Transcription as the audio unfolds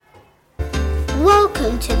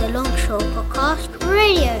Welcome to the Longshaw Podcast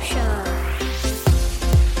Radio Show.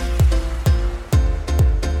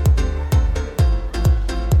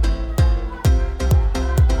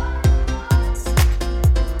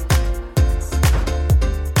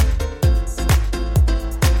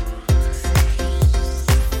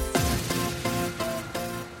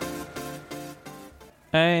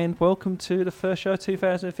 And welcome to the first show of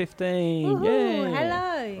 2015. Ooh, Yay. hello.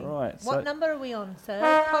 Right. What number are we on, sir?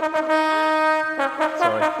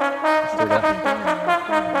 Sorry. Let's do that.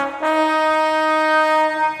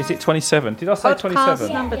 Is it 27? Did I say 27?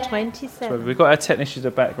 Podcast number 27. So we've got our technicians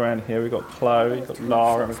in the background here. We've got Chloe, we've got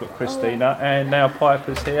Lara, and we've got Christina. And now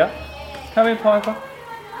Piper's here. Come in, Piper.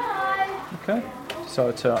 Okay. So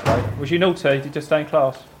I turn up late. Was you naughty? Did you just stay in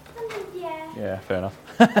class? Yeah, fair enough.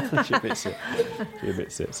 She's a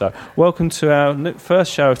bit sick. So, welcome to our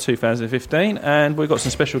first show of 2015, and we've got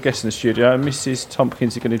some special guests in the studio. Mrs.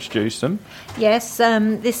 Tompkins is going to introduce them. Yes,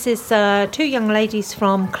 this is two young ladies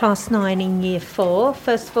from Class 9 in Year 4.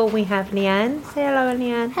 First of all, we have Leanne. Say hello,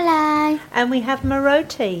 Leanne. Hello. And we have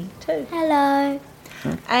Maroti, too. Hello.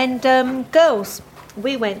 And girls,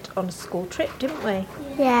 we went on a school trip, didn't we?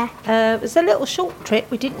 Yeah. It was a little short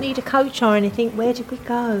trip. We didn't need a coach or anything. Where did we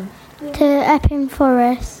go? To Epping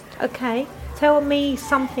Forest. Okay, tell me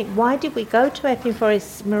something. Why did we go to Epping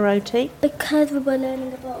Forest, Maroti? Because we were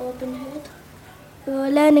learning about Robin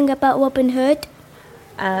Hood.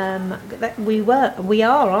 We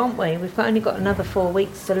are, aren't we? We've only got another 4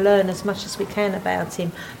 weeks to learn as much as we can about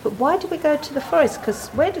him. But why did we go to the forest? Because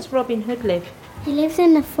where does Robin Hood live? He lives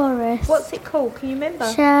in the forest. What's it called? Can you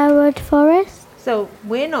remember? Sherwood Forest. So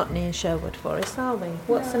we're not near Sherwood Forest, are we?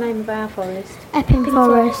 What's the name of our forest? Epping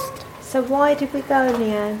Forest. So why did we go,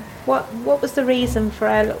 Leanne? What was the reason for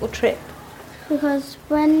our little trip? Because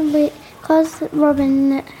Robin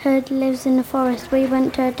Hood lives in the forest, we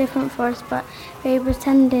went to a different forest, but we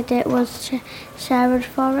pretended it was Sherwood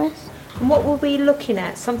Forest. And what were we looking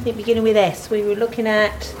at? Something beginning with S. We were looking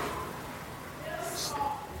at...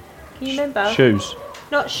 Can you remember? Shoes.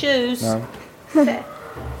 Not shoes. No.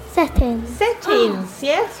 Settings. Settings,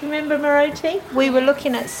 yes. Remember, Maroti? We were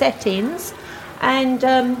looking at settings. And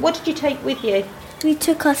what did you take with you? We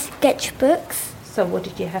took our sketchbooks. So what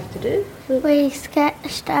did you have to do? We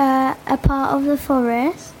sketched a part of the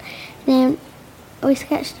forest. Then we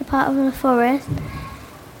sketched a part of the forest,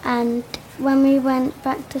 and when we went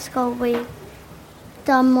back to school, we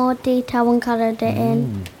done more detail and coloured it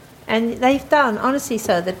in. And they've done, honestly,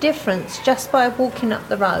 so the difference just by walking up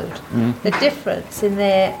the road, the difference in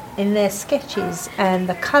their sketches and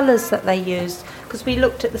the colours that they used, because we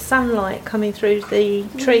looked at the sunlight coming through the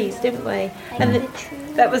trees, didn't we? And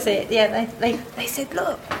that was it. Yeah, they said,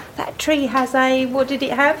 look, that tree has a, what did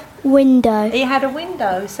it have? Window. It had a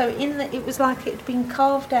window, so it was like it had been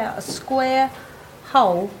carved out a square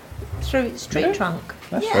hole through its tree trunk.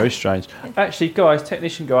 That's very strange. Actually, guys,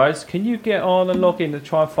 technician guys, can you get on and log in to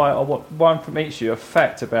try and find one from each of you, a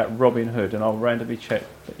fact about Robin Hood, and I'll randomly check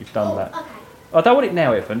that you've done that. Okay. I don't want it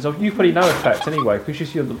now, Evans. You probably know a fact anyway,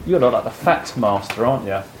 because you're like the fact master, aren't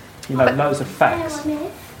you? You know loads of facts.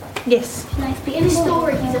 Yes. In the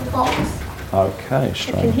story, he's a fox. Okay, I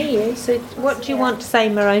strange. can hear you. So what do you want to say,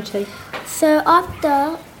 Maroti? So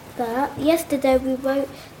after that, yesterday we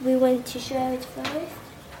went to Sherwood Forest.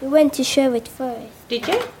 We went to Sherwood Forest. Did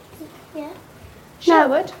you? Yeah.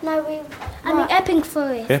 Sherwood? No, Epping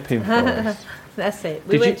Forest. Epping Forest. That's it.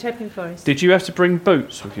 We went to Epping Forest. Did you have to bring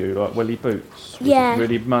boots with you, like welly boots? Was Yeah. it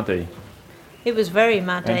really muddy? It was very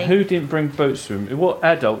muddy. And who didn't bring boots with them? What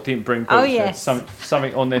adult didn't bring boots? Oh, yes.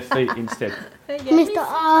 Something on their feet instead. Mr.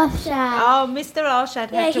 Arshad. Oh, Mr.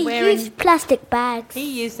 Arshad had to wear he used plastic bags.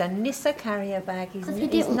 He used a Nissa carrier bag.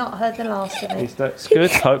 He's not heard the last of it. That's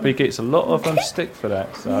good. Hope he gets a lot of stick for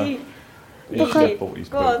that. So he should have bought his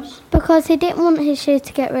boots. Because he didn't want his shoes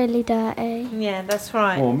to get really dirty. Yeah, that's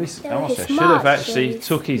right. Well, Miss Arshad should smart have actually shoes.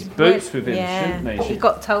 took his boots with him, shouldn't He he?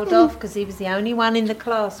 got told off because he was the only one in the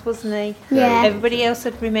class, wasn't he? Yeah. Everybody else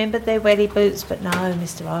had remembered their welly boots, but no,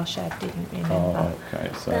 Mr. Arshad didn't remember. Oh,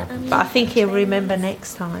 okay. So, But I think he'll remember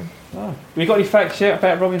next time. we got any facts yet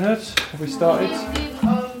about Robin Hood? Have we started?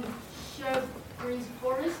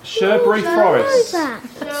 Sherbury Forest.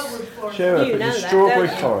 Sherwood, You know it's that, Strawberry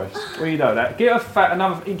don't you? Forest. Well, you know that. Get a fact,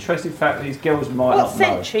 another interesting fact that these girls might What not know.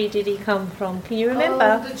 century did he come from? Can you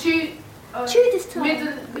remember? The Tudor's time.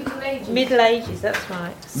 Middle Ages. Middle Ages, that's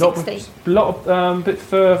right. Not 60. a lot of bit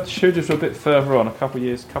further. Tudors were a bit further on, a couple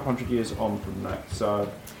hundred years on from that. So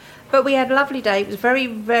But we had a lovely day. It was very,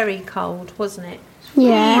 very cold, wasn't it?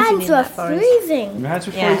 Yeah. freezing Hands in were that forest. freezing. Your hands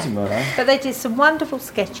were Yeah. freezing, were they? But they did some wonderful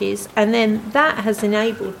sketches, and then that has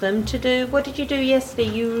enabled them to do. What did you do yesterday?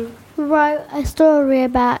 You Wrote a story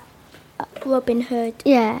about Robin Hood.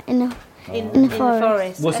 in in the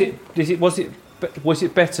forest. forest. Was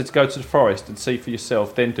it better to go to the forest and see for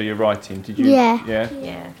yourself, then do your writing? Did you? Yeah. Yeah.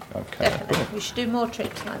 Yeah, Okay. definitely. We should do more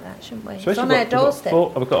trips like that, shouldn't we? So It's on our doorstep.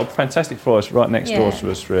 we've got a fantastic forest right next door Yeah. to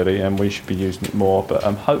us, really, and we should be using it more. But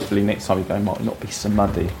hopefully next time we go, it might not be so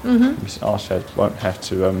muddy. Miss Arshad won't have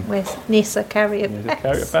to Where's Nissa carry a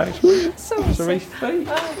carry a bag. Sorry. Sorry, feet.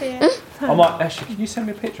 Oh dear. I might actually. Can you send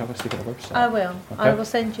me a picture? I'll stick it on the website. I will. I Okay. will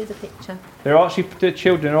send you the picture. There are actually the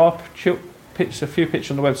children. There are a few pictures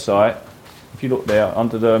on the website. If you look there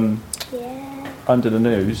under the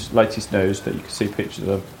news, latest news, that you can see pictures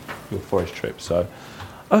of your forest trip. So,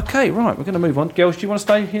 okay, right, we're going to move on. Girls, do you want to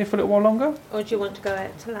stay here for a little while longer? Or do you want to go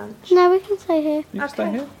out to lunch? No, we can stay here. You can stay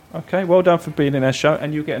Okay. here. Okay, well done for being in our show,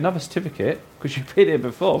 and you'll get another certificate because you've been here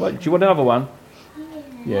before. Right? Do you want another one?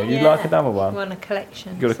 Yeah, you'd like another We one. want a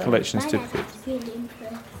collection. You've got a so- collection certificate. Really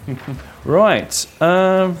impressed. Right,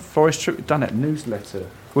 forest trip. We've done that newsletter.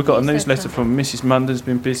 We've got a newsletter from Mrs. Munden's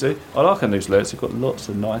been busy. I like her newsletter. It's got lots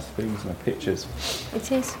of nice things and pictures. It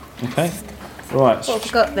is. Okay, right. What have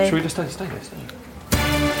we got there? Should we just stay there? This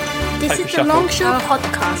Take a is the shuffle. Longshaw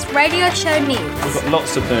podcast, radio show news. We've got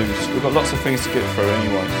lots of news. We've got lots of things to get through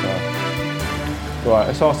anyway. So, right,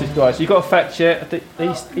 let's ask these guys. You got a fact yet? These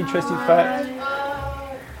interesting fact?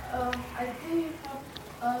 I do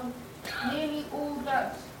have nearly all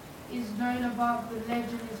that is known about the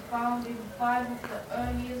legend is found in 5 of the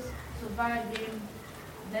earliest surviving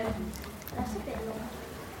legends. That's a bit long.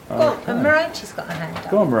 Well, and Marie's got a hand up.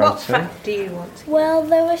 Go on, What Mariah. fact do you want? Well,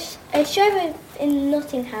 there was a show in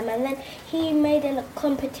Nottingham, and then he made a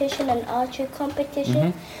competition, an archery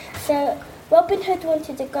competition. So Robin Hood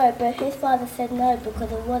wanted to go, but his father said no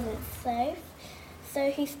because it wasn't safe.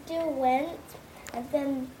 So he still went, and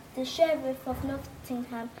then the sheriff of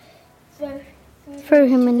Nottingham threw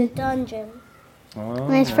him into in. the dungeon.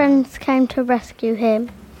 And his friends came to rescue him.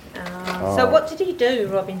 So what did he do,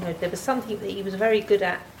 Robin Hood? There was something that he was very good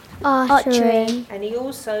at, Archery. and he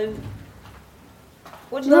also.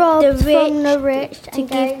 What did Robbed the from the rich rich to and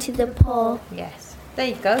give gave to the poor. Yes. There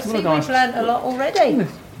you go. See, Well done. we've learned a lot already.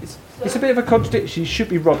 It's a bit of a contradiction. He should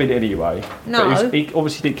be robbing anyway. No. But he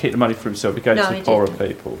obviously didn't keep the money for himself. He gave it No, to he the poorer didn't.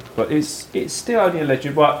 people. But it's still only a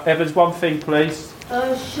legend. Right, Evans, one thing, please.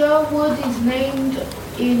 Sherwood is named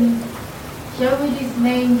in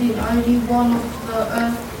only one of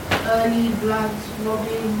the early bloods,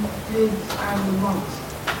 Robin Hoods and the monks.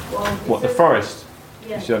 Well, What, the forest?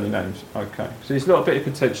 Yeah. It's the only names. Okay. So there's a little bit of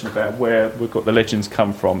contention about where we've got the legends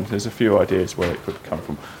come from. There's a few ideas where it could come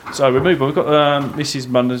from. So we move on. We've got Mrs.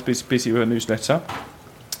 Munden's busy with her newsletter.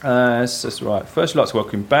 So that's right. First, I'd like to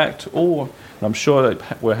welcome back to all. And I'm sure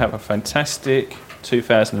that we'll have a fantastic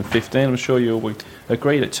 2015. I'm sure you'll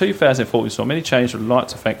agree that 2014 saw many changes. I'd like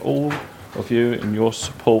to thank all of you and your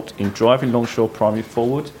support in driving Longshaw Primary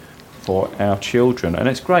forward for our children. And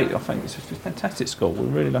it's great. I think it's a fantastic school. We're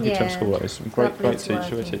really lucky to have a school like this. Great Lovely to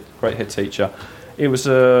teacher, work in. great head teacher. It was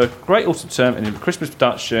a great autumn term and a Christmas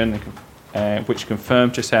production which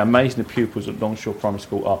confirmed just how amazing the pupils at Longshaw Primary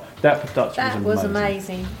School are. That production That was was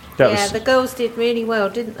amazing. amazing. That Yeah, was- the girls did really well,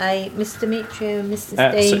 didn't they? Mr. Demetrio and Mrs.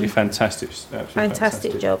 Absolutely Dean. fantastic. Absolutely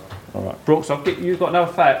Fantastic job. All right, Brooks, you've got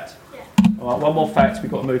another fact. Yeah. All right, one more fact. We've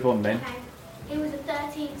got to move on then. He was a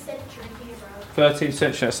 13th century hero. 13th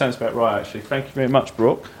century. That sounds about right, actually. Thank you very much,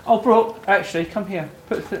 Brooke. Oh, Brooke, actually, come here.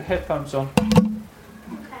 Put the headphones on.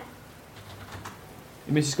 Okay.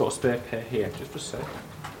 Your missus got a spare pair here. Just for a sec.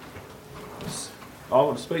 I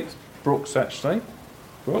want to speak to Brooks, actually.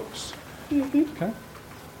 Brooks. Okay.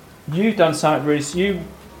 You done something really.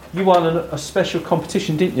 You won a special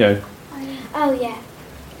competition, didn't you? Oh yeah.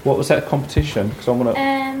 What was that competition? Because I want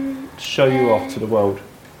to show you off to the world.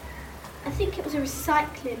 I think it was a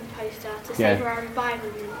recycling poster to Yeah. save our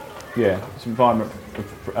environment. Yeah, it's environment,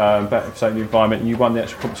 about saving the environment, and you won the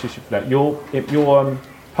actual competition for that. Your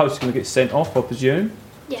poster's going to get sent off, I presume,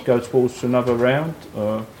 Yeah. to go towards another round.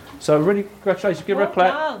 So really, congratulations. Give her a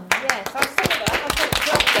clap. Well done. Yes, I saw that. I thought it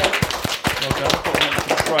was lovely. Well done. I've got to mention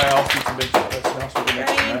the tray after you can mention it. That's nice of you to mention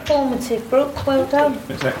Very that. informative, Brooke. Well done.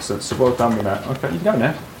 It's excellent. So well done with that. Okay, you can go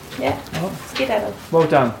now. Yeah. All right. Skedaddle. Well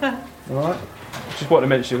done. All right. Just wanted to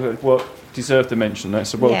mention what deserved to mention that.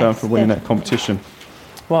 So well done for winning that competition.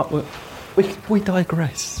 Right, we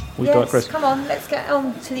digress. We Yes, digress. come on, let's get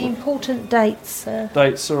on to the important dates.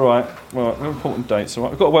 Dates, all right. Well, important dates, all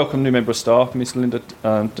right. We've got to welcome a new member of staff, Miss Linda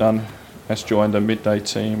Dunn, has joined the midday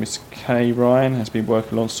team. Miss Kay Ryan has been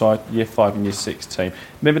working alongside Year 5 and Year 6 team.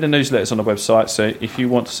 Remember the newsletters on the website, so if you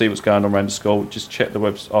want to see what's going on around the school, just check the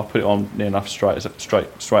website. I'll put it on near enough straight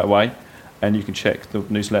away, and you can check the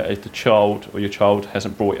newsletter if the child or your child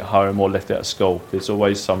hasn't brought it home or left it at school. There's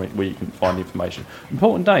always something where you can find information.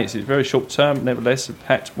 Important dates, it's very short term, nevertheless, a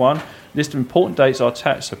packed one. List of important dates are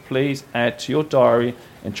attached, so please add to your diary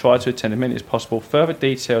and try to attend as many as possible. Further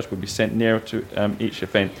details will be sent nearer to each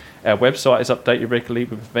event. Our website is updated regularly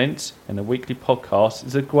with events, and a weekly podcast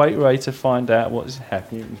is a great way to find out what is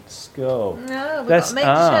happening in school. No, we've That's got to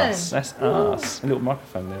mention. us. That's us. A little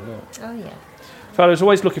microphone there, look. Oh, yeah. Photo's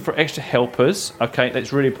always looking for extra helpers. Okay,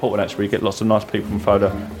 that's really important actually. You get lots of nice people from Photo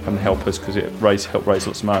come and help us because it help raise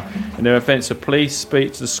lots of money. And there are events, so please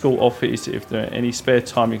speak to the school office if there are any spare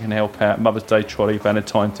time you can help out. Mother's Day trolley,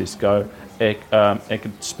 Valentine's disco, egg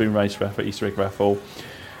and spoon race raffle, Easter egg raffle.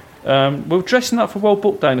 We're dressing up for World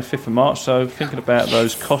Book Day on the 5th of March, so thinking about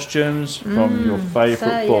those costumes from your favourite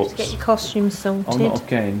So you books. have to get your costumes sorted. Oh, not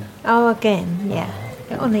again. Oh, again, yeah.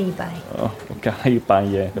 Get on eBay. Oh, okay,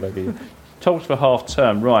 eBay, yeah, good idea. Talks for half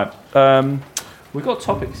term, right. We've got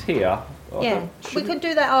topics here. Yeah, we could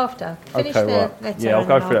do that after. Finish Okay, the right. letter. Yeah, I'll and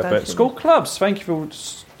go then through that bit. through School clubs. Thank you for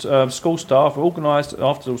school staff. We've organised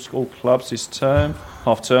after school clubs this term,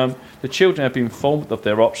 half term. The children have been informed of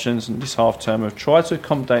their options, and this half term have tried to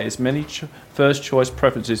accommodate as many first choice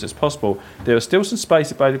preferences as possible. There is still some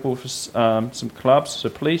space available for some clubs, so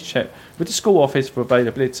please check with the school office for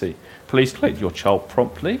availability. Please collect your child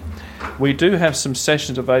promptly. We do have some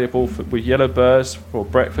sessions available with Yellow Birds for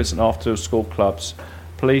breakfast and after school clubs.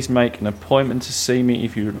 Please make an appointment to see me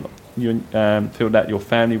if you feel that your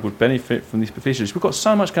family would benefit from these provisions. We've got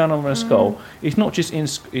so much going on in school. It's not just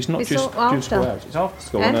it's not It's just all during school after. hours. It's after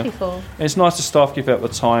school. And isn't it? before. And it's nice the staff give out the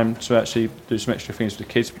time to actually do some extra things for the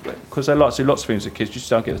kids because they like to do lots of things with the kids. You just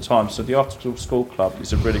don't get the time. So the after school club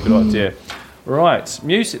is a really good idea. Right,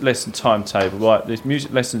 music lesson timetable. Right, there's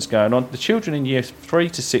music lessons going on. The children in years 3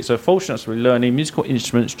 to 6 are fortunate to be learning musical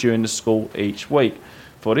instruments during the school each week.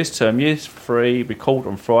 For this term, year 3 record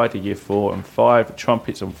on Friday, year 4 and 5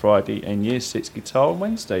 trumpets on Friday, and year 6 guitar on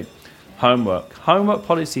Wednesday. Homework. Homework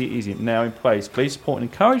policy is now in place. Please support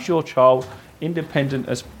and encourage your child to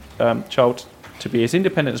be as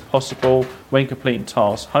independent as possible when completing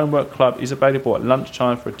tasks. Homework club is available at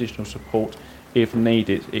lunchtime for additional support if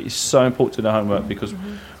needed. It is so important to do homework because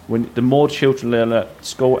when the more children learn at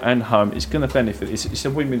school and home, it's going to benefit. It's a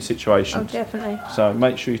win-win situation. Oh, definitely. So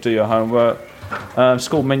make sure you do your homework.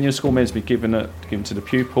 School menu has been given to the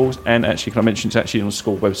pupils, and actually, can I mention it's actually on the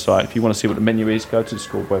school website. If you want to see what the menu is, go to the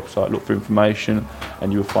school website, look for information,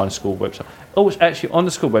 and you will find a school website. Oh, actually, on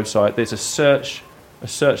the school website, there's a search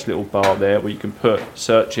little bar there where you can put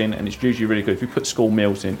search in, and it's usually really good. If you put school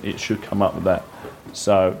meals in, it should come up with that.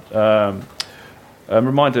 So. A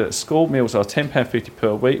reminder that school meals are £10.50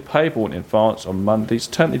 per week, payable in advance on Mondays.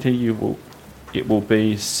 Alternatively, it will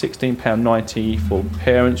be £16.90 for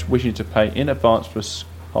parents wishing to pay in advance for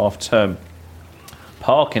half term.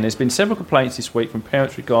 Parking. There's been several complaints this week from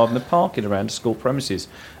parents regarding the parking around the school premises.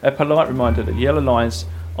 A polite reminder that yellow lines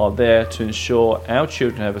are there to ensure our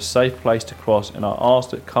children have a safe place to cross, and I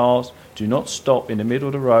ask that cars do not stop in the middle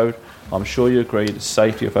of the road. I'm sure you agree the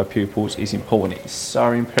safety of our pupils is important. It's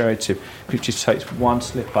so imperative. It just takes one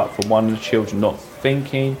slip up for one of the children not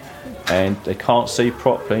thinking and they can't see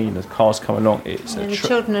properly and the cars come along. The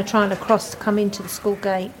children are trying to come into the school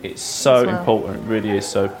gate. It's so important, it really is.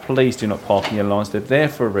 So please do not park in your lines. They're there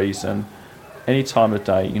for a reason. Any time of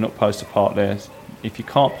day, you're not supposed to park there. If you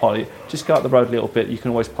can't park it, just go up the road a little bit. You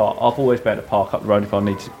can always park. I've always been able to park up the road if I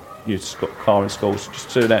need to use a car in school. So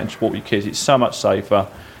just do that and just walk your kids. It's so much safer.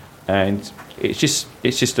 And it's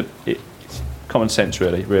common sense,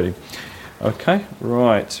 really. Okay,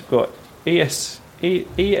 right. We've got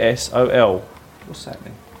ESOL. What's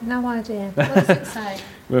happening? No idea. What does it say?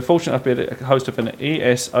 We're fortunate to be a host of an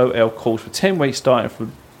ESOL course for 10 weeks starting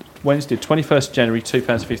from Wednesday, 21st January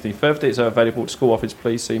 2015. Further details are available at the school office.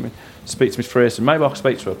 Please speak to Miss Frearson. Maybe I can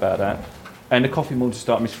speak to her about that. And the coffee morning to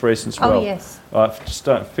start Miss Frearson as well. Oh, yes.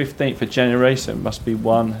 Start 15th of January, so it must be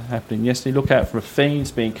one happening yesterday. Look out for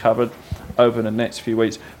themes being covered over the next few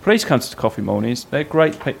weeks. Please come to the coffee mornings. They're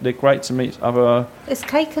great. They're great to meet other. There's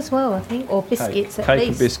cake as well, I think, or biscuits at least. Cake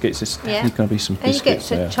and biscuits. There's definitely going to be some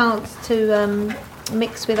biscuits. And you get a chance to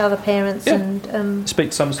mix with other parents and speak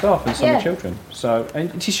to some staff and some of the children. So,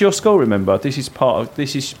 and this is your school. Remember, this is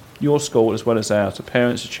your school as well as ours. The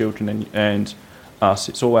parents, the children, and us.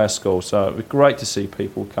 It's all our school. So it's great to see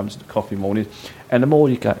people come to the coffee morning. And the more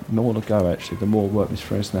you go, actually, the more work Miss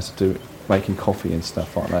Ferguson has to do making coffee and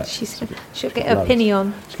stuff like that. She'll get her penny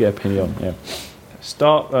on. She'll get her penny on, yeah.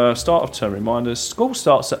 Start of term reminders. School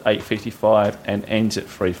starts at 8:55 and ends at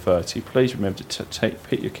 3:30. Please remember to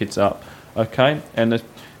pick your kids up, okay? And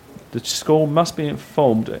the school must be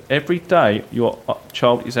informed every day your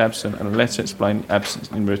child is absent and a letter explaining absence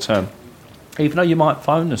in return. Even though you might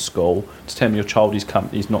phone the school to tell them your child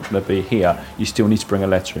is not going to be here, you still need to bring a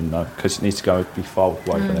letter in though, because it needs to go be filed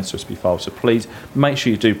the way the letter is to be filed. So please make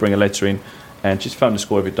sure you do bring a letter in, and just phone the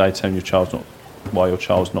school every day telling your child's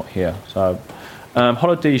not here. So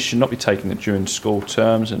holidays should not be taken during school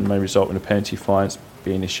terms and may result in a penalty fines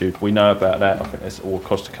being issued. We know about that. I think that's all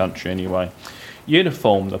across the country anyway.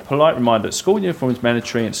 Uniform. The polite reminder that school uniform is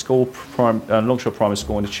mandatory at Longshaw Primary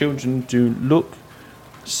School, and the children do look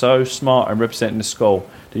so smart and representing the school.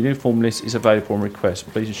 The uniform list is available on request.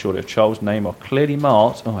 Please ensure that a child's name are clearly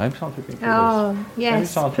marked. Oh, how many times have we been through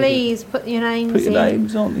this? Oh, yes, please put your names in. Put your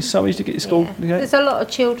names on. It's so easy to get your school. Yeah. Yeah. There's a lot of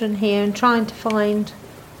children here and trying to find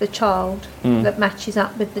the child that matches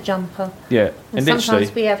up with the jumper. Yeah. And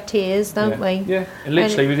sometimes we have tears, don't we? Yeah. And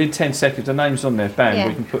literally within 10 seconds, the name's on there, bang,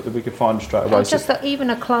 Yeah. we can find them straight away. Or just that even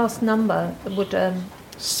a class number would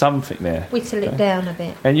something there. whittle it down a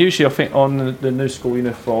bit. And usually, I think on the new school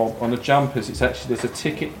uniform, on the jumpers, it's actually there's a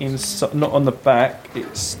ticket inside, not on the back.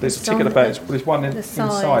 There's a ticket at the back. There's one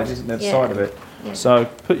inside, isn't there? The side of it. Yeah. So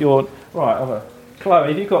put your Chloe.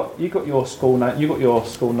 Have you got your school name? You got your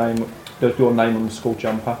school name, your name on the school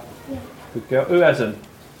jumper. Yeah. Good girl. Who hasn't?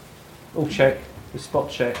 All check. The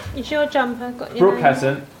spot check. Is your jumper got your Brooke name?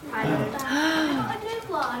 hasn't.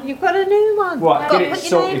 You've got a new one. Right, Got get to it put your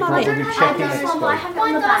sorted. name on We'll it. be checking next week.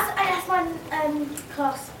 That's one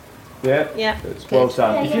class. Yeah. Yeah. It's well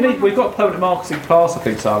done. If you need, we've got a permanent marketing class, I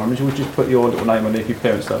think, Simon. We'll just put your little name on there if your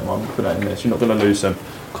parents don't mind. We'll put that in there, so you're not going to lose them,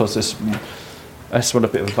 because that's one a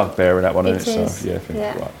bit of a bugbear in that one, isn't it? So yeah, I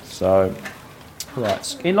think right. So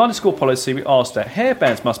right, in line with school policy, we asked that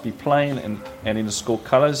hairbands must be plain and in the school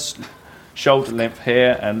colours. Shoulder length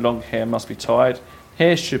hair and long hair must be tied.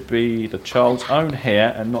 Hair should be the child's own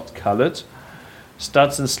hair and not coloured.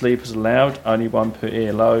 Studs and sleeves allowed, only one per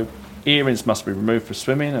earlobe. Earrings must be removed for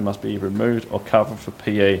swimming and must be removed or covered for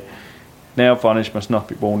PE. Nail varnish must not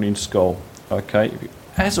be worn in school. Okay,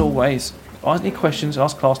 as always, any questions,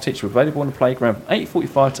 ask class teacher. We're available on the playground from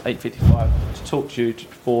 8:45 to 8:55 to talk to you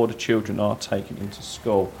before the children are taken into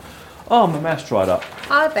school. Oh, my mouth's dried up.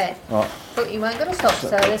 I bet. Right. But you weren't going to stop, so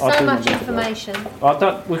there's I so do much remember information.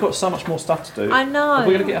 We've got so much more stuff to do. I know.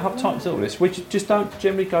 We're going to have time to do all this. We just don't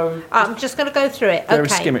generally go. I'm just going to go through it. Very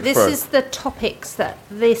Okay, skim it this through. is the topics that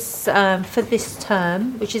for this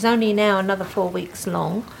term, which is only now another 4 weeks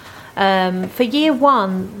long. For year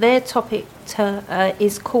one, their topic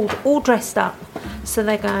is called All Dressed Up. So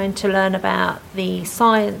they're going to learn about the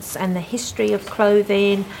science and the history of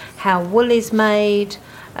clothing, how wool is made,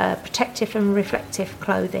 protective and reflective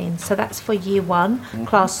clothing. So that's for year one,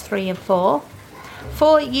 class 3 and 4.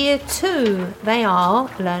 For year 2, they are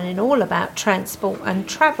learning all about transport and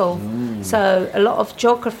travel. So a lot of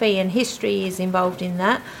geography and history is involved in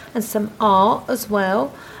that, and some art as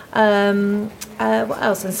well. What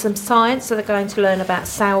else? And some science. So they're going to learn about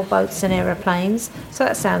sailboats and aeroplanes. So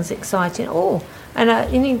that sounds exciting. Oh, and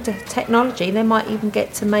in technology, they might even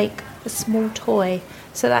get to make a small toy.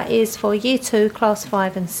 So that is for year 2, class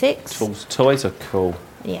 5 and 6. Toys are cool.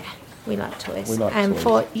 Yeah, we like toys. We like and toys.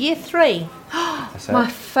 for year 3, my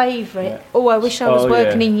favourite. Yeah. Oh, I wish I was Oh,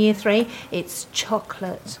 working yeah. in year 3. It's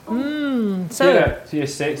chocolate. So year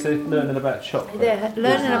 6, they're learning about chocolate. They're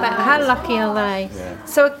learning about how lucky are they. Yeah.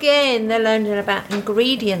 So again, they're learning about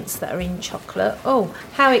ingredients that are in chocolate. Oh,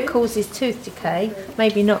 how it causes tooth decay.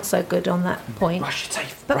 Maybe not so good on that point. Brush your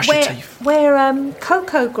teeth. But Brush where your teeth. where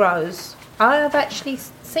cocoa grows, I have actually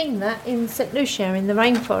seen that in St Lucia in the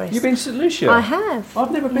rainforest. You've been to St Lucia? I have.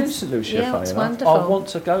 I've never been to St Lucia, Yeah, funny it's enough. wonderful. I want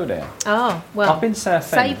to go there. Oh, well. I've been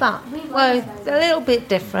South End. Save up. Well, it's a little bit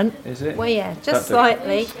different. Is it? Well, yeah, Don't just do-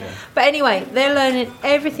 slightly. But anyway, they're learning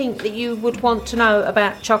everything that you would want to know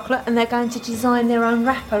about chocolate, and they're going to design their own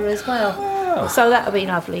wrapper as well. Wow. So that would be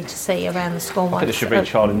lovely to see around the school. I think there once. should be a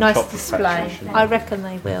child in the nice chocolate display. factory, shouldn't I reckon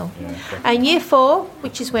they will. And year 4,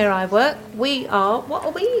 which is where I work, we are. What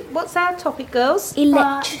are we? What's our topic, girls?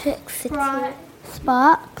 Electricity.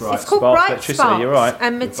 Sparks. Right, It's called spark Bright electricity, Sparks you're right.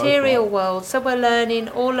 and You're both Material right. World. So we're learning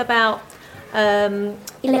all about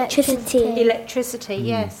Electricity. electricity.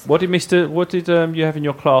 Yes. What did you have in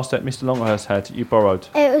your class that Mr. Longhurst had that you borrowed?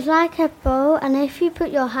 It was like a ball, and if you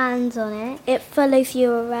put your hands on it, It follows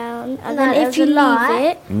you around, and then then if if you you leave leave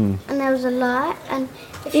it, and there was a light, and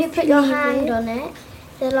if you If put you your leave hand it- on it,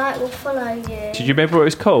 the light will follow you. Did you remember what it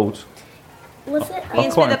was called? was it? I'm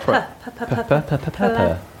Begins quite with a impressed.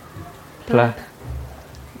 p. Pla.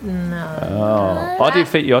 No. Oh, I didn't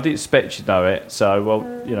think you. I didn't expect you to know it. So, well,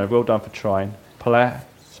 well done for trying. Plasma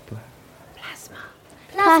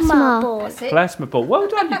ball. That's it. Plasma ball. Well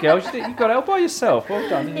done, you girls. You got it all by yourself. Well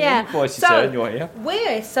done. Yeah. Your voice is So, there and you're here.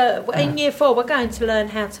 In year 4, we're going to learn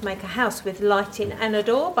how to make a house with lighting and a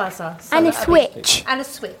door buzzer. So And a that'll be- switch. And a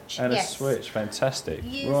switch. And yes. a switch. Fantastic.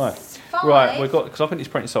 Year Right. 5. Right. We've got, because I think it's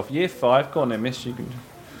printing off. Year 5. Go on then, miss. You can.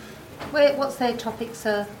 What's their topic,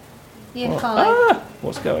 sir? Year 5. Ah,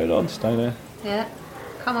 what's going on? Stay there. Yeah.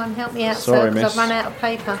 Come on, help me out, Sorry, sir, because miss. I've run out of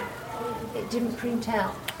paper. It didn't print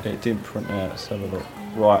out. It didn't print out. Let's have a look.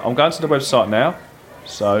 Right. I'm going to the website now.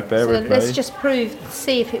 So bear So with me. let's just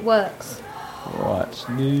see if it works. Right,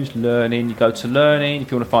 news, learning. You go to learning.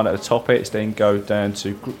 If you want to find out the topics, then go down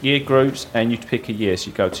to year groups and you pick a year. So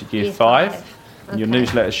you go to year 5. And your Okay.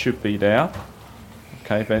 newsletter should be there.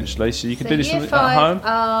 Okay, eventually. So you can do this year at 5,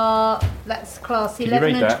 home. that's class Can you 11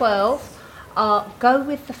 read and that? 12. Go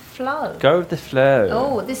with the flow. Go with the flow.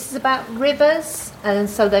 Oh, this is about rivers, and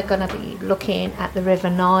so they're going to be looking at the River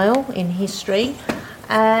Nile in history,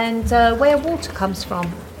 and where water comes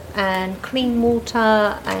from, and clean water,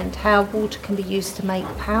 and how water can be used to make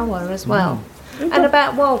power as well, and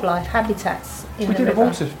about wildlife habitats in We the did a river.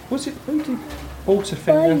 water. Was it? We did water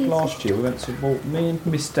thing last year. We went to me and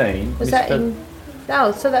Miss Dean. Was that in?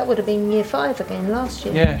 Oh, so that would have been year 5 again last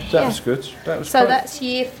year. Yeah, that was good. That was. So great. that's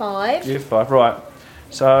year 5. Year 5. Right.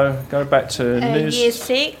 So go back to news. Year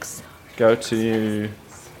 6. Go to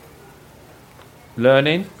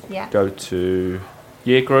learning. Yeah. Go to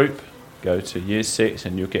year group. Go to year 6,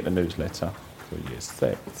 and you'll get the newsletter for year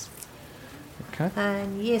 6. Okay.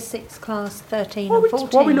 And year 6 class 13 Why and we, 14.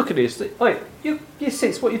 why we look at this? Wait, year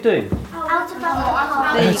 6. What are you doing? There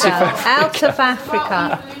you go. Out of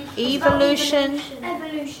Africa. Evolution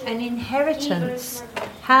and inheritance.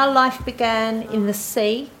 How life began in the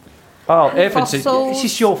sea. Oh, Evans, Fossils, this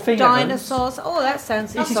is your thing, Evans. dinosaurs. Oh, that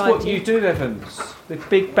sounds This is exciting. what you do, Evans. The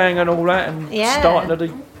Big Bang and all that, and Yeah. starting at the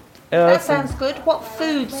That Earth. sounds good. What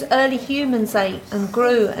foods early humans ate and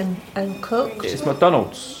grew and cooked? It's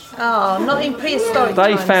McDonald's. Oh, not in prehistoric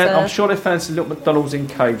They times, found. sir. I'm sure they found some little McDonald's in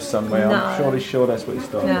caves somewhere. No. I'm surely sure that's what it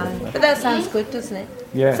started. No, with. but that sounds good, doesn't it?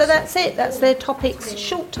 Yes. So that's it. That's their topics.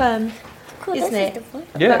 Short term, Cool, isn't this it? is the one.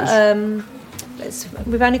 Yeah.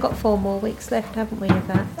 We've only got 4 more weeks left, haven't we, of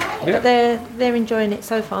that? Yeah. But they're enjoying it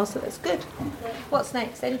so far, so that's good. What's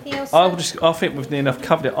next? Anything else? I think we've near enough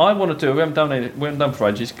covered it. I want to do. We haven't done for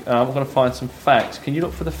ages. We're going to find some facts. Can you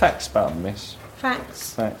look for the facts button, Miss?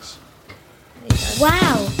 Facts. Facts.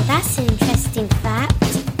 Wow, that's an interesting fact.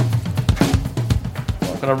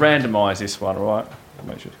 I'm going to randomise this one, all right?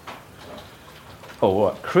 Make sure. Oh, all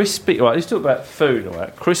right. Crispy. All right. Let's talk about food. All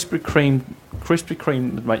right. Krispy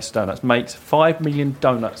Kreme that makes donuts. Makes 5 million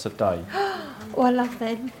donuts a day. Oh, I love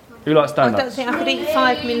them. Who likes I donuts? don't think I could eat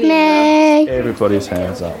 5 million. Nay. Everybody's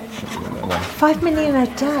hands up. 5 million a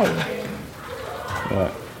day.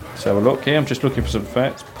 Right. Let's have a look here. I'm just looking for some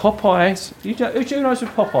facts. Popeyes. Who do you know what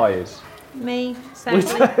Popeye is? Me, sadly.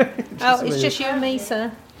 Oh, it's just you and me,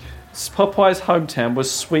 sir. Popeye's hometown was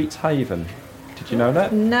Sweet Haven. Did you know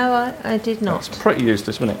that? No, I did not. It's pretty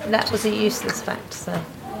useless, wasn't it? That was a useless fact, so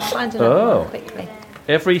find another Oh. one quickly.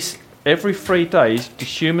 Every 3 days, the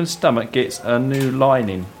human stomach gets a new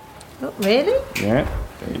lining. Oh, really? Yeah,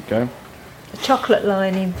 there you go. A chocolate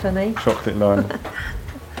lining for me. Chocolate lining.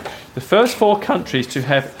 The first 4 countries to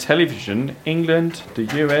have television: England, the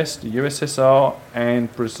US, the USSR, and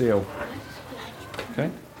Brazil. Okay.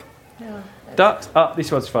 Yeah. Ducks.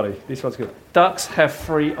 This one's funny. This one's good. Ducks have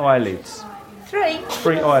 3 eyelids. 3.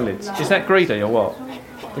 3 eyelids. Is that greedy or what?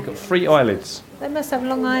 They've got 3 eyelids. They must have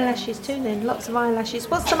long eyelashes too then, lots of eyelashes.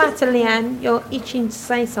 What's the matter, Leanne? You're itching to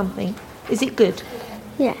say something. Is it good?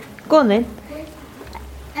 Yeah. Go on then.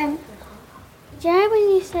 Do you know when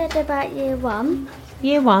you said about year 1?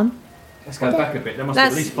 Year 1. Let's go back a bit. There must be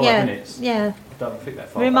at least 5 minutes. Yeah. I don't think that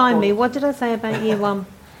far Remind back. me, what did I say about year 1?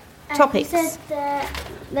 You Topics. said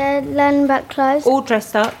they're learning about clothes. All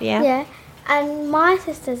dressed up, yeah. Yeah. And my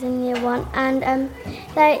sister's in year 1, and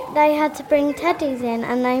they had to bring teddies in,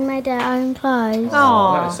 and they made their own clothes.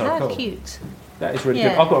 Oh, that is so how cool. cute. That is really Yeah.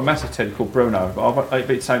 good. I've got a massive teddy called Bruno, but I've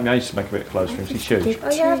been saying age to make a bit of clothes for him. He's huge. Oh,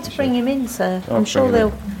 you have to bring him in, sir. I'll I'm sure bring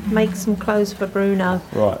him they'll make some clothes for Bruno.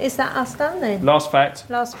 Right. Is that us done then? Last fact.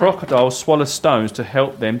 Last fact. Crocodiles swallow stones to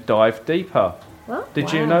help them dive deeper. What?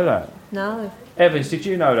 Did you Wow. know that? No. Evans, did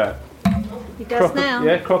you know that? He does now.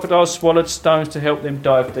 Yeah, crocodiles swallowed stones to help them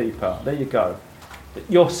dive deeper. There you go.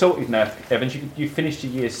 You're sorted now, Evans. You finished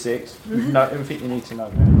your year 6. You know everything you need to know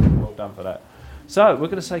now. Well done for that. So, we're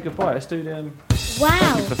going to say goodbye. Let's do the...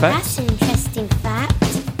 Wow, the facts. that's an interesting fact.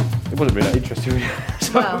 It wasn't really that interesting.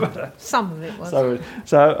 Well, some of it was.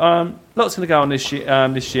 So lots going to go on this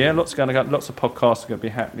year. Lots going to go. Lots of podcasts are going to be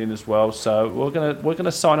happening as well. So we're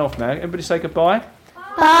gonna sign off now. Everybody say goodbye.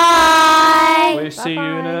 Bye. We'll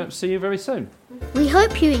see you very soon. We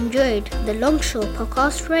hope you enjoyed the Longshaw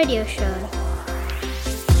Podcast Radio Show.